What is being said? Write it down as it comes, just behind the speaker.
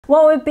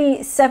What would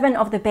be 7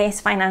 of the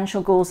best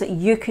financial goals that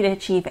you could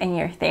achieve in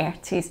your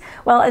 30s?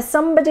 Well, as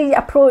somebody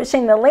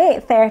approaching the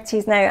late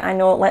 30s now, I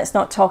know, let's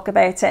not talk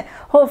about it.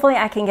 Hopefully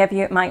I can give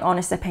you my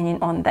honest opinion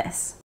on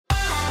this.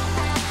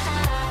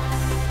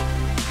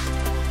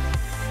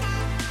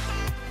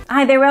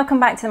 Hi there, welcome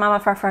back to the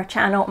Mama Furfur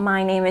channel.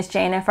 My name is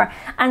Jennifer,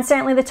 and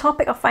certainly the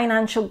topic of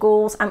financial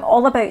goals, I'm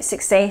all about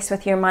success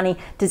with your money,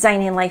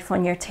 designing life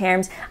on your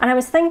terms. And I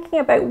was thinking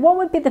about what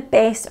would be the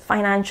best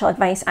financial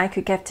advice I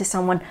could give to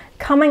someone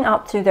coming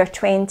up through their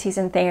 20s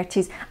and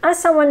 30s. As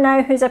someone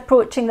now who's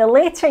approaching the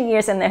later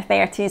years in their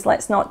 30s,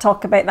 let's not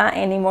talk about that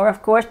anymore,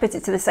 of course, put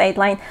it to the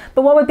sideline.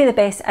 But what would be the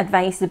best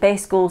advice, the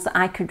best goals that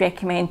I could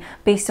recommend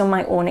based on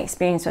my own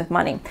experience with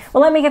money?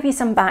 Well, let me give you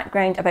some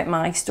background about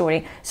my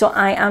story. So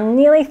I am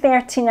nearly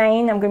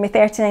 39, I'm going to be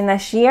 39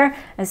 this year.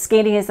 As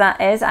scary as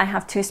that is, I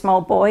have 2 small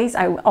boys.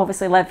 I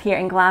obviously live here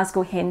in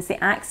Glasgow, hence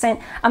the accent.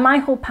 And my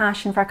whole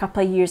passion for a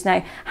couple of years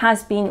now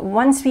has been,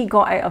 once we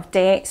got out of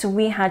debt, so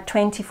we had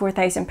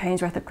 £24,000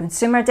 worth of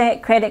consumer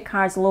debt, credit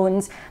cards,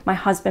 loans my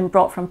husband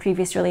brought from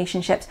previous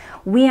relationships.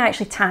 We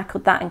actually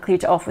tackled that and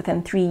cleared it off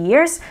within 3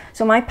 years.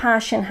 So my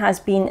passion has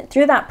been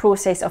through that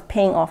process of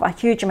paying off a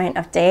huge amount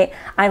of debt.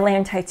 I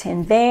learned how to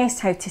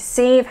invest, how to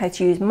save, how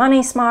to use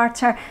money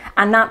smarter,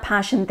 and that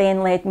passion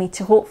then led me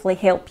to hopefully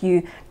help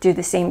you do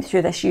the same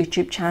through this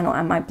YouTube channel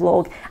and my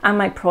blog and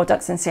my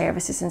products and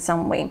services in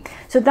some way.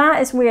 So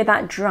that is where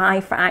that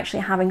drive for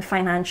actually having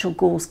financial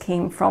goals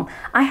came from.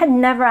 I had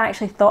never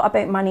actually thought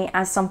about money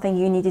as something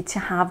you needed to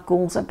have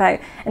goals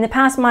about. In the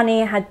past,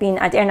 money had been,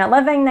 I'd earn a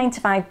living,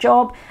 9-to-5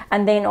 job,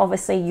 and then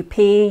obviously you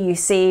pay, you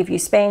save, you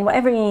spend,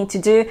 whatever you need to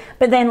do,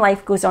 but then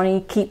life goes on and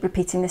you keep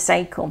repeating the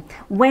cycle.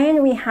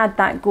 When we had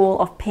that goal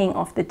of paying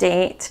off the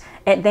debt,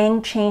 it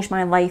then changed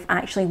my life,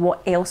 actually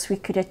what else we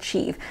could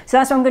achieve. So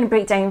that's what I'm going to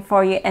break down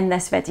for you in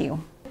this video.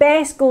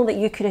 Best goal that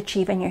you could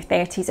achieve in your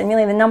 30s, and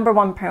really the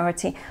 #1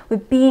 priority,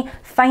 would be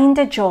find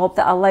a job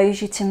that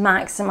allows you to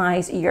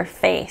maximize your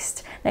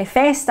FEST. Now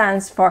FEST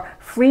stands for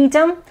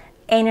freedom,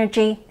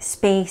 energy,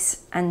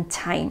 space and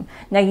time.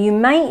 Now you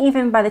might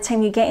even, by the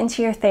time you get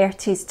into your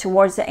 30s,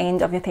 towards the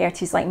end of your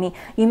 30s like me,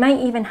 you might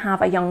even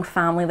have a young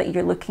family that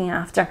you're looking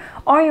after,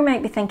 or you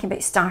might be thinking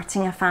about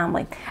starting a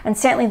family. And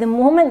certainly the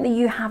moment that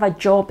you have a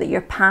job that you're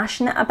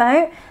passionate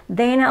about,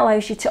 then it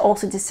allows you to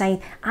also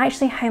decide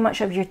actually how much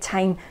of your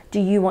time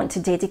do you want to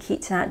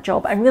dedicate to that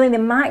job. And really the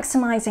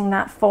maximizing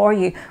that for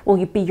you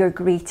will be your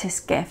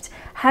greatest gift.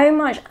 How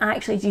much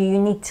actually do you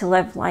need to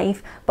live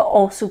life, but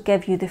also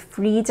give you the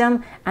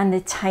freedom and the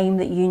time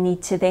that you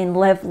need to then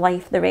live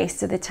life the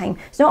rest of the time.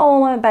 It's not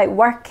all about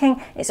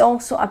working, it's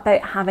also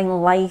about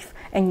having life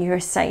in your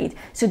side.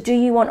 So do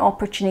you want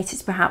opportunities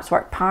to perhaps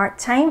work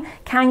part-time?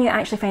 Can you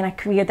actually find a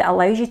career that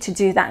allows you to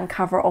do that and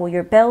cover all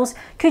your bills?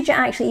 Could you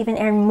actually even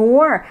earn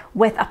more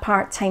with a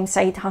part-time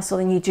side hustle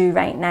than you do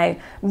right now?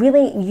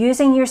 Really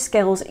using your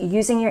skills,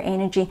 using your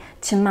energy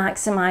to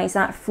maximize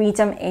that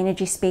freedom,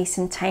 energy, space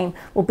and time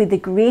will be the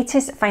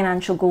greatest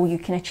financial goal you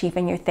can achieve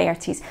in your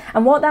 30s.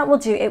 And what that will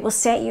do, it will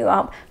set you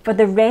up for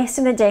the rest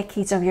of the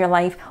decades of your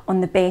life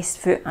on the best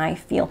foot, I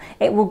feel.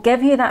 It will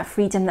give you that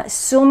freedom that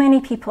so many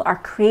people are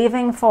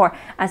craving for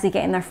as they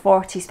get in their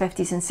 40s,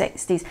 50s and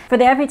 60s. For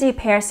the everyday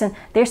person,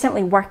 they're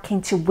simply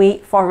working to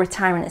wait for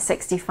retirement at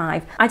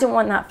 65. I don't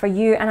want that for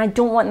you, and I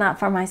don't want that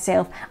for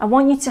myself. I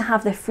want you to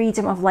have the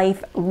freedom of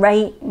life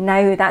right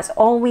now. That's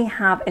all we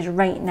have, is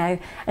right now.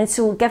 And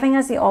so giving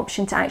us the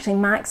option to actually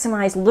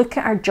maximize, look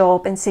at our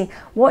job and say,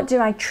 what do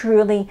I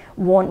truly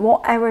want?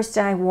 What hours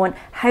do I want?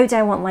 How do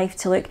I want life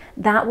to look?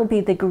 That will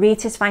be the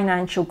greatest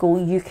financial goal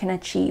you can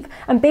achieve.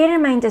 And bear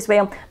in mind as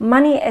well,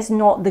 money is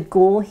not the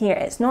goal here.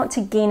 It's not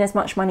to gain as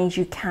much money as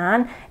you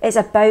can. It's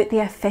about the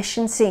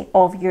efficiency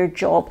of your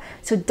job.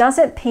 So does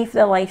it pay for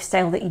the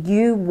lifestyle that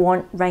you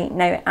want right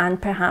now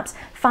and perhaps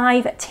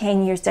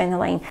 5-10 years down the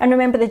line? And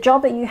remember, the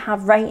job that you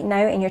have right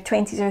now in your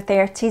 20s or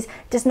 30s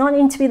does not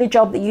need to be the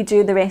job that you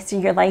do the rest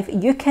of your life.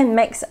 You can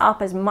mix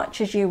up as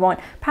much as you want,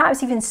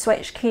 perhaps even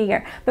switch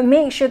career, but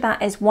make sure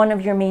that is one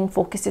of your main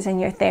focuses in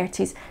your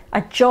 30s.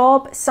 A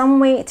job, some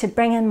way to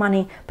bring in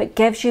money, but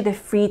gives you the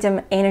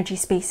freedom, energy,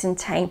 space and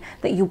time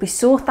that you'll be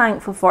so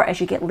thankful for as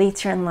you get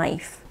later in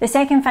life. The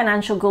second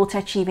financial goal to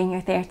achieve in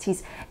your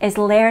 30s is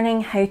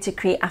learning how to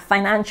create a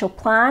financial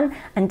plan,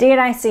 and dare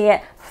I say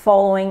it,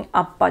 following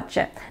a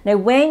budget. Now,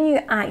 when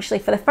you actually,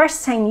 for the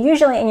first time,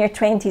 usually in your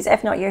 20s,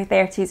 if not your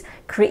 30s,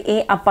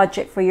 create a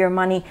budget for your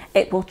money,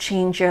 it will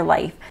change your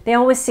life. They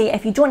always say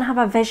if you don't have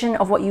a vision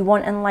of what you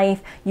want in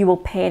life, you will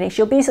perish.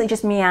 You'll basically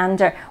just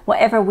meander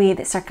whatever way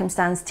that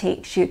circumstance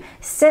takes you.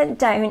 Sit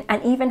down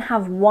and even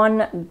have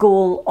one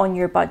goal on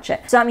your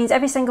budget. So that means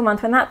every single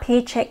month when that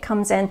paycheck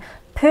comes in,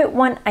 put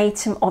one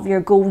item of your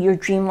goal, your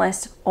dream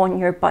list on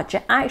your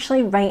budget.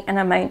 Actually write an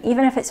amount,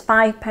 even if it's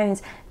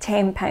 £5,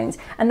 £10.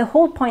 And the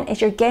whole point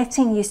is you're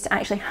getting used to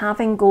actually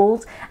having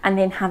goals and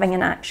then having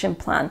an action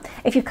plan.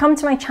 If you've come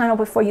to my channel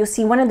before, you'll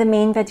see one of the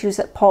main videos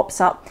that pops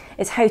up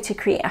is how to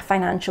create a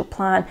financial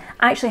plan,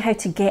 actually how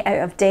to get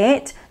out of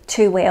debt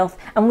to wealth.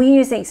 And we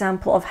use the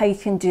example of how you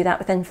can do that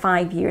within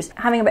 5 years.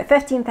 Having about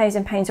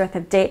 £15,000 worth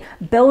of debt,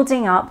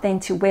 building up then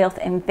to wealth,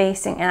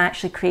 investing and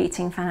actually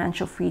creating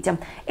financial freedom.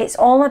 It's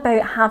all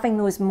about having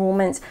those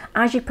moments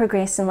as you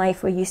progress in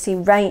life where you say,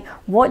 right,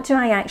 what do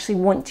I actually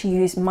want to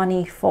use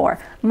money for?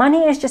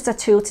 Money is just a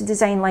tool to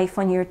design life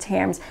on your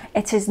terms.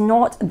 It is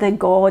not the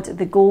God,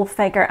 the goal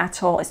figure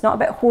at all. It's not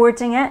about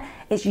hoarding it.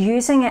 It's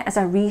using it as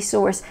a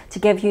resource to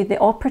give you the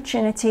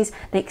opportunities,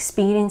 the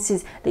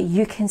experiences that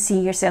you can see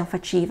yourself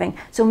achieving.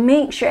 So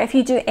make sure if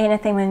you do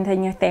anything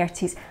within your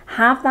 30s,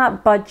 have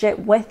that budget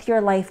with your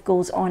life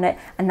goals on it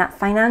and that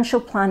financial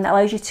plan that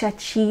allows you to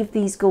achieve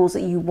these goals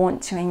that you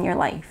want to in your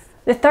life.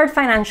 The third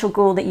financial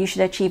goal that you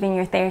should achieve in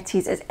your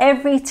 30s is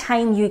every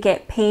time you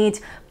get paid,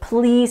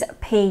 please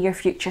pay your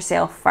future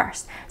self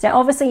first. Now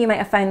obviously you might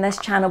have found this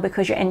channel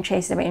because you're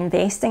interested in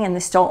investing in the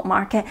stock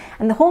market,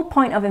 and the whole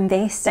point of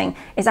investing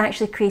is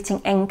actually creating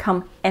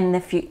income in the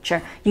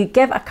future. You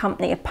give a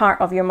company a part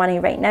of your money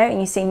right now and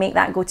you say make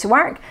that go to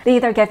work. They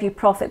either give you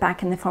profit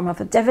back in the form of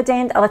a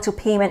dividend, a little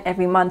payment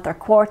every month or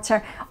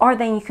quarter, or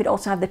then you could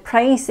also have the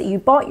price that you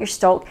bought your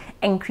stock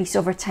increase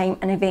over time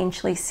and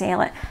eventually sell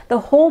it. The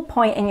whole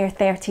point in your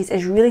 30s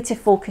is really to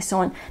focus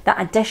on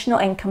that additional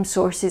income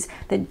sources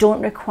that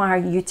don't require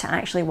you to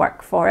actually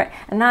work for it.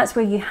 And that's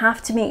where you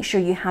have to make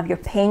sure you have your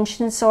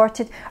pension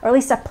sorted, or at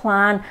least a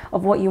plan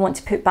of what you want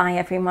to put by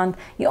every month.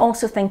 You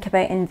also think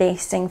about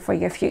investing for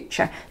your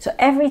future. So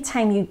every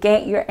time you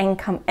get your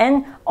income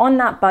in on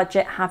that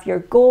budget, have your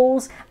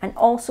goals and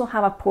also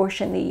have a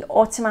portion that you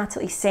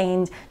automatically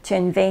send to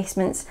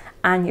investments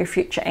and your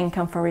future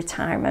income for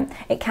retirement.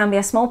 It can be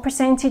a small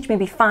percentage,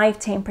 maybe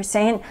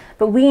 5-10%,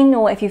 but we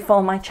know if you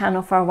follow my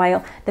channel for a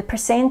while, the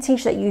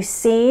percentage that you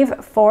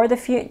save for the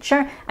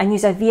future and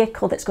use a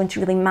vehicle that's going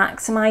to really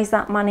maximize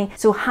that money.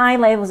 So high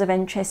levels of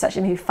interest, such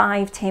as maybe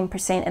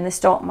 5-10% in the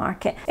stock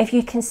market. If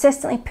you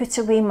consistently put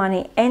away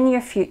money in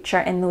your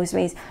future in those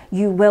ways,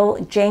 you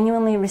will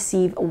genuinely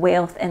receive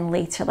wealth in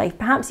later life,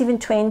 perhaps even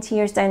 20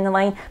 years down the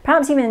line,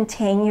 perhaps even in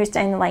 10 years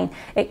down the line.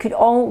 It could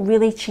all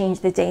really change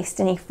the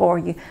destiny for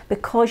you,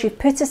 because you've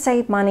put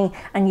aside money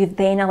and you've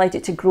then allowed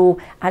it to grow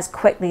as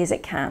quickly as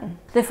it can.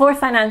 The fourth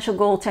financial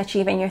goal to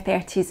achieve in your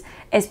 30s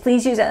is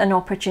please use it as an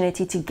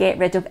opportunity to get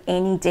rid of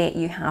any debt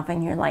you have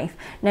in your life.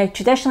 Now,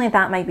 traditionally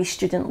that might be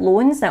student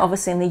loans. Now,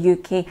 obviously in the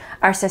UK,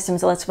 our system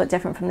is a little bit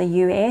different from the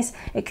US.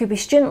 It could be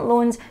student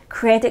loans,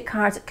 credit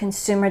cards,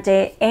 consumer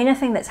debt,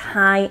 anything that's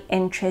high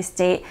interest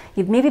debt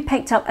you've maybe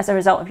picked up as a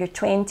result of your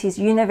 20s,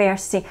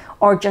 university,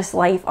 or just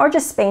life, or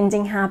just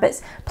spending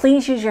habits.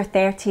 Please use your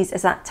 30s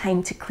as that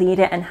time to clear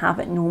it and have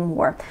it no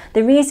more.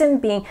 The reason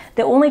being,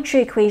 the only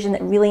true equation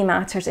that really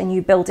matters in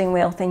you building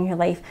wealth in your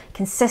life,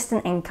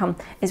 consistent income,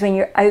 is when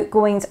your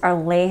outgoings are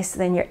less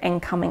than your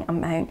incoming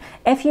amount.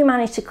 If you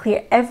manage to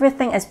clear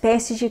everything as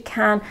best as you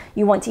can,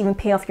 you want to even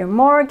pay off your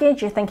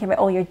mortgage, you're thinking about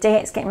all your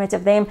debts, getting rid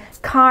of them,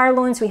 car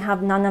loans, we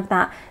have none of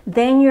that,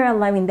 then you're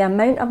allowing the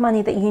amount of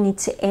money that you need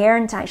to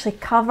earn to actually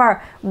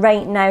cover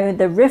right now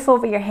the roof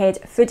over your head,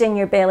 food in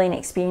your belly and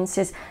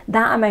experiences.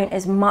 That amount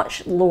is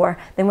much lower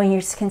than when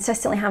you're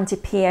consistently having to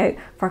pay out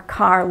for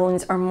car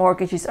loans or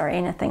mortgages or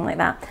anything like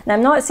that. Now,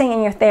 I'm not saying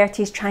in your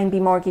 30s try and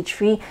be mortgage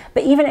free,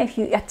 but even if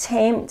you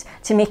attempt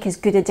to make as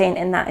good a dent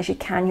in that as you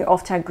can, you're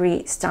off to a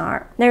great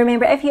start. Now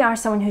remember, if you are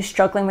someone who's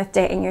struggling with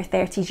debt in your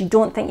 30s, you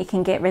don't think you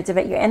can get rid of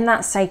it, you're in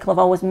that cycle of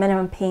always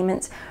minimum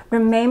payments,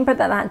 remember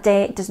that that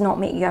debt does not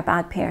make you a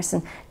bad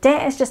person.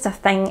 Debt is just a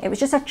thing. It was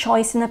just a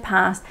choice in the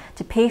past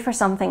to pay for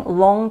something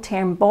long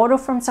term, borrow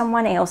from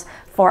someone else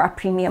for a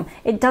premium.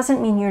 It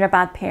doesn't mean you're a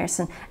bad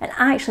person. And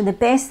actually the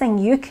best thing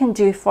you can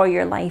do for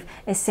your life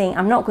is saying,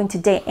 I'm not going to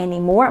debt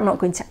anymore, I'm not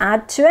going to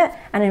add to it,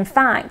 and in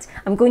fact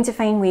I'm going to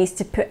find ways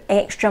to put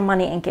extra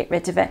money and get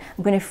rid of it.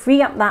 I'm going to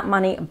free up that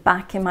money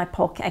back in my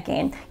pocket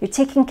again. You're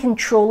taking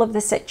control of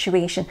the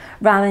situation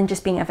rather than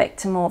just being a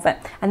victim of it.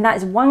 And that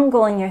is one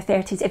goal in your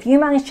 30s. If you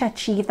manage to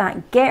achieve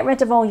that, get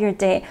rid of all your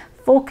debt,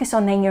 focus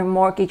on then your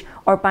mortgage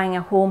or buying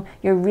a home,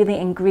 you're really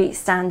in great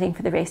standing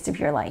for the rest of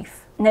your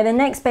life. Now, the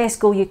next best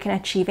goal you can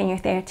achieve in your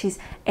 30s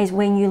is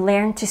when you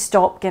learn to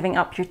stop giving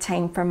up your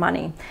time for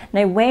money.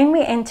 Now, when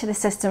we enter the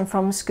system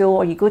from school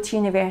or you go to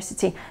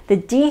university, the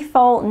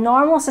default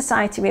normal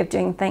society way of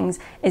doing things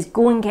is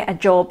go and get a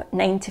job,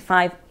 9 to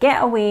 5,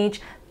 get a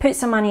wage, put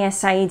some money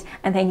aside,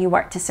 and then you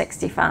work to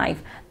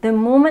 65. The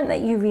moment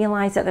that you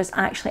realize that there's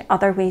actually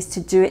other ways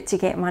to do it to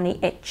get money,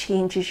 it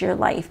changes your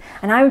life.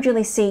 And I would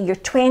really say your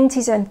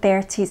 20s and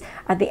 30s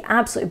are the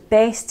absolute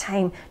best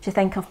time to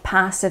think of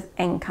passive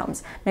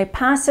incomes. Now,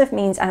 passive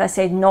means, as I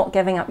said, not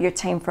giving up your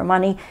time for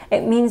money.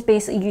 It means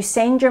basically you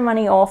send your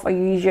money off, or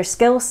you use your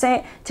skill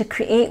set to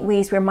create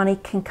ways where money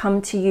can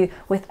come to you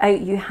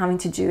without you having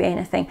to do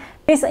anything.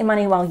 Basically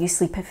money while you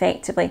sleep,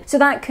 effectively. So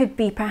that could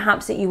be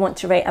perhaps that you want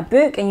to write a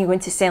book and you're going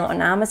to sell it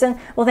on Amazon.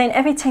 Well, then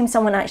every time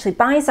someone actually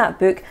buys that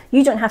book, book.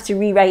 You don't have to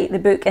rewrite the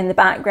book in the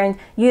background.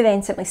 You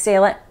then simply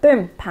sell it,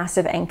 boom,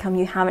 passive income.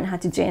 You haven't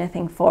had to do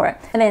anything for it.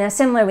 And then a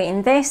similar way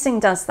investing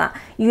does that.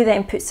 You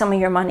then put some of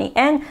your money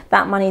in,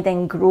 that money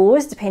then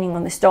grows depending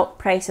on the stock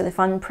price or the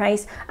fund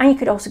price, and you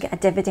could also get a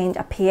dividend,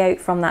 a payout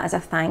from that as a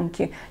thank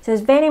you. So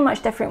there's very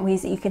much different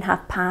ways that you can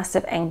have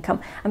passive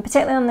income, and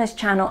particularly on this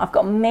channel I've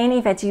got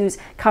many videos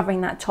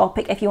covering that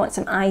topic if you want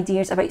some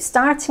ideas about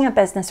starting a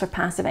business for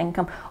passive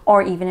income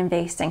or even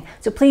investing.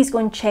 So please go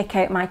and check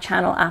out my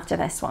channel after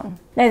this one.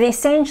 Now,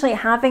 essentially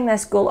having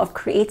this goal of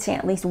creating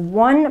at least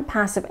one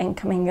passive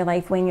income in your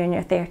life when you're in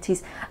your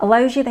 30s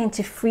allows you then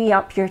to free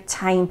up your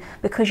time,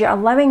 because you're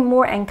allowing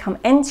more income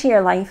into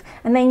your life,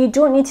 and then you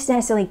don't need to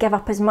necessarily give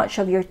up as much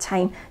of your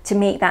time to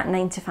make that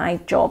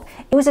 9-to-5 job.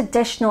 Those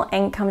additional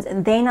incomes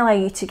then allow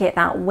you to get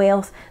that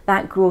wealth,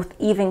 that growth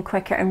even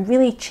quicker, and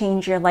really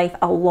change your life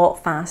a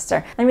lot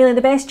faster. And really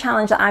the best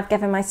challenge that I've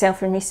given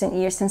myself in recent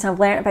years since I've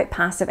learned about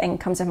passive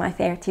incomes in my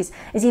 30s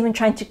is even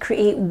trying to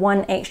create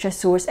one extra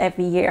source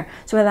every year.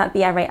 So whether that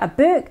be I write a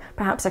book,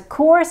 perhaps a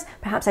course,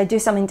 perhaps I do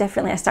something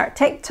differently, I start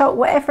TikTok,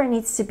 whatever it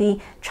needs to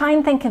be, try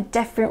and think of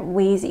different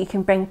ways that you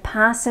can bring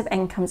passive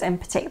incomes in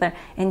particular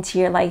into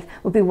your life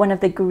will be one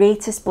of the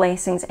greatest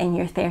blessings in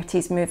your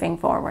 30s moving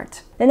forward.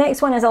 The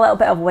next one is a little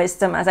bit of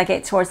wisdom as I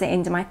get towards the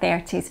end of my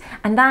 30s,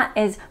 and that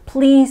is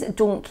please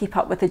don't keep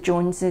up with the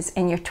Joneses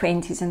in your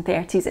 20s and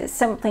 30s. It's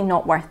simply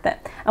not worth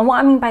it. And what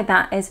I mean by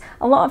that is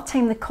a lot of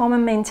time the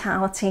common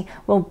mentality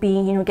will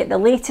be, get the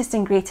latest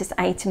and greatest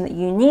item that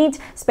you need,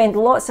 spend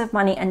lots of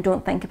money and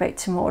don't think about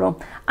tomorrow.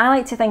 I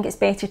like to think it's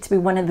better to be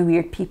one of the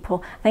weird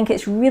people. I think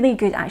it's really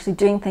good actually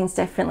doing things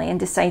differently and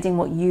deciding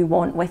what you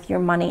want with your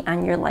money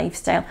and your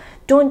lifestyle.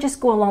 Don't just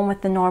go along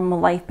with the normal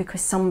life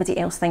because somebody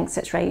else thinks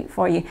it's right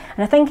for you.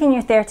 And I think in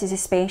your 30s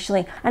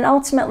especially, and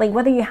ultimately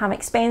whether you have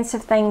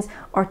expensive things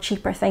or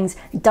cheaper things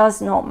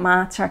does not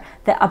matter.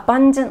 The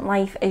abundant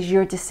life is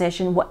your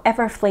decision,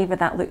 whatever flavour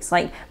that looks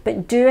like,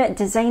 but do it,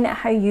 design it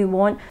how you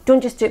want.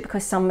 Don't just do it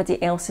because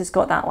somebody else has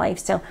got that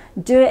lifestyle.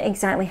 Do it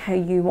exactly how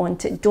you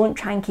want it. Don't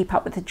try and keep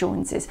up with the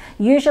Joneses.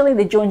 Usually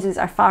the Joneses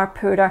are far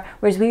poorer,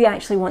 whereas we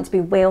actually want to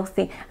be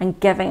wealthy and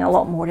giving a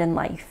lot more in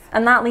life.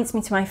 And that leads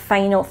me to my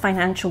final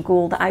financial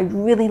goal that I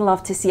really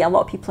love to see a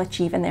lot of people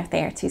achieve in their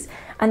 30s.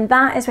 And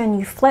that is when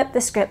you flip the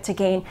script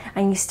again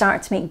and you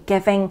start to make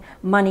giving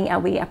money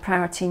away a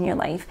priority in your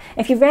life.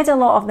 If you've read a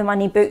lot of the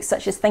money books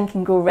such as Think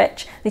and Grow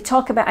Rich, they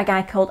talk about a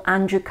guy called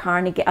Andrew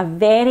Carnegie, a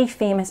very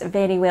famous,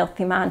 very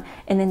wealthy man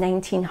in the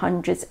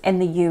 1900s in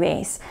the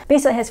US.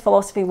 Basically his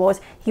philosophy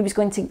was he was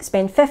going to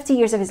spend 50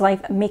 years of his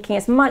life making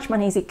as much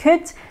money as he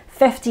could,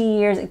 50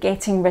 years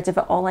getting rid of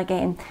it all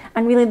again.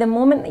 And really the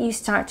moment that you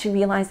start to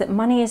realise that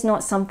money is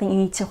not something you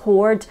need to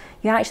hoard,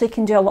 you actually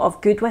can do a lot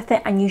of good with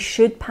it, and you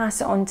should pass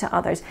it on to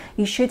others.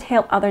 You should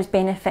help others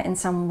benefit in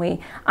some way.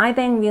 I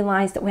then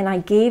realised that when I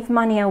gave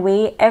money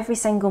away every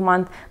single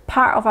month,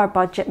 part of our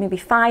budget, maybe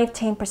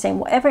 5-10%,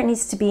 whatever it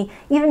needs to be,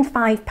 even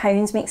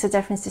 £5 makes a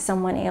difference to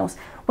someone else.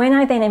 When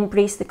I then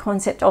embraced the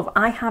concept of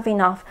I have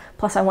enough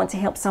plus I want to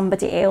help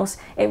somebody else,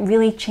 it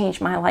really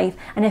changed my life.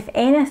 And if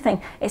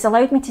anything, it's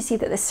allowed me to see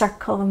that the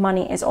circle of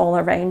money is all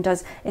around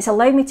us. It's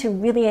allowed me to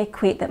really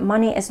equate that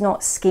money is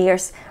not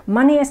scarce.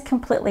 Money is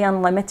completely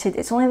unlimited.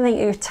 It's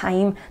only your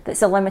time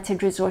that's a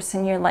limited resource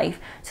in your life.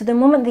 So the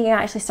moment that you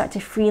actually start to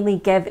freely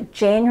give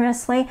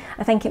generously,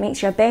 I think it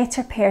makes you a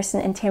better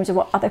person in terms of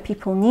what other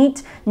people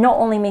need, not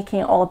only making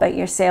it all about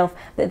yourself,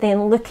 but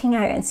then looking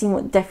out and seeing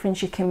what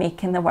difference you can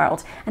make in the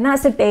world. And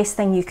that's the best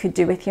thing you could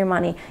do with your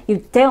money.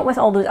 You've dealt with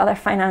all those other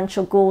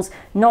financial goals,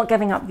 not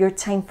giving up your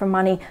time for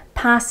money,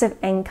 passive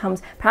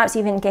incomes, perhaps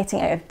even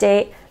getting out of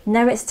debt.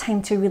 Now it's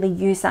time to really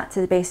use that to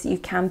the best that you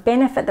can,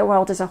 benefit the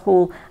world as a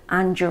whole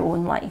and your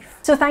own life.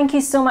 So thank you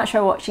so much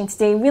for watching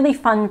today. Really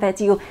fun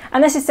video,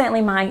 and this is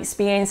certainly my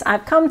experience.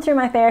 I've come through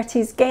my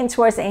 30s, getting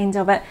towards the end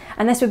of it,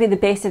 and this would be the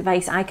best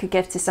advice I could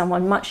give to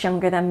someone much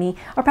younger than me,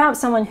 or perhaps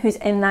someone who's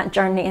in that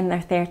journey in their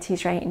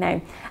 30s right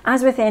now.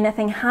 As with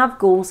anything, have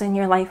goals in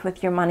your life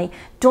with your money.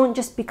 Don't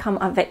just become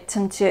a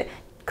victim to it.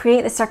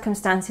 Create the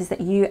circumstances that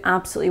you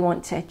absolutely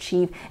want to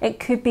achieve. It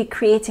could be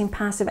creating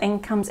passive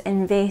incomes,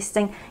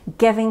 investing,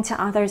 giving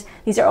to others.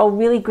 These are all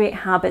really great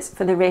habits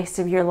for the rest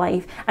of your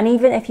life. And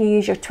even if you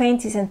use your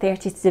 20s and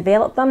 30s to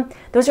develop them,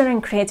 those are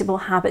incredible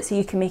habits that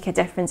you can make a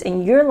difference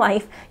in your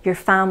life, your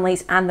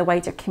families, and the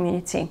wider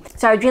community.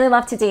 So I'd really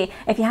love today,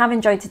 if you have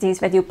enjoyed today's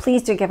video,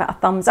 please do give it a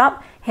thumbs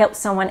up. Help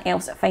someone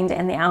else find it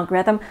in the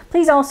algorithm.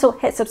 Please also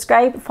hit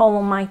subscribe,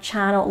 follow my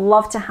channel.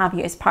 Love to have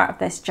you as part of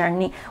this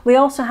journey. We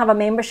also have a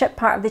membership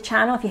part of the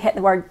channel. If you hit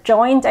the word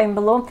join down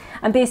below,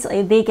 and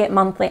basically they get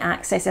monthly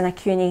access in a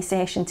Q&A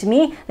session to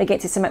me. They get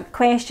to submit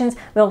questions.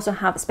 We also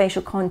have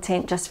special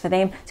content just for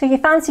them. So if you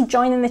fancy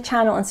joining the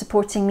channel and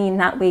supporting me in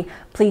that way,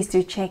 please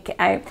do check it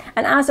out.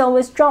 And as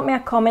always, drop me a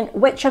comment.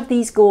 Which of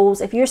these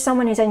goals, if you're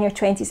someone who's in your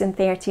 20s and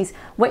 30s,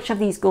 which of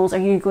these goals are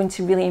you going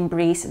to really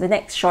embrace the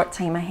next short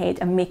time ahead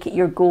and make it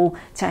your goal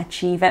to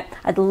achieve it?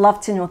 I'd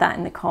love to know that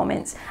in the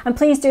comments. And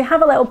please do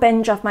have a little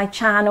binge of my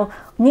channel.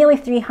 Nearly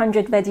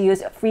 300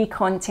 videos, free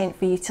content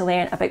for you to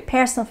learn about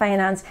personal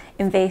finance,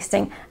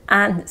 investing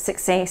and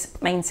success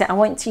mindset. I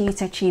want you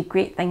to achieve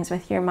great things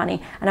with your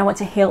money, and I want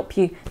to help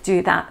you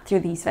do that through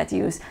these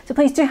videos. So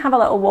please do have a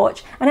little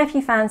watch, and if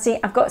you fancy,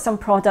 I've got some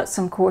products,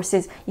 some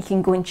courses you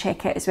can go and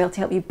check out as well to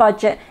help you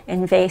budget,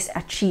 invest,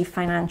 achieve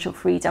financial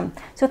freedom.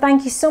 So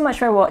thank you so much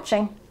for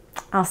watching.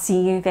 I'll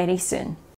see you very soon.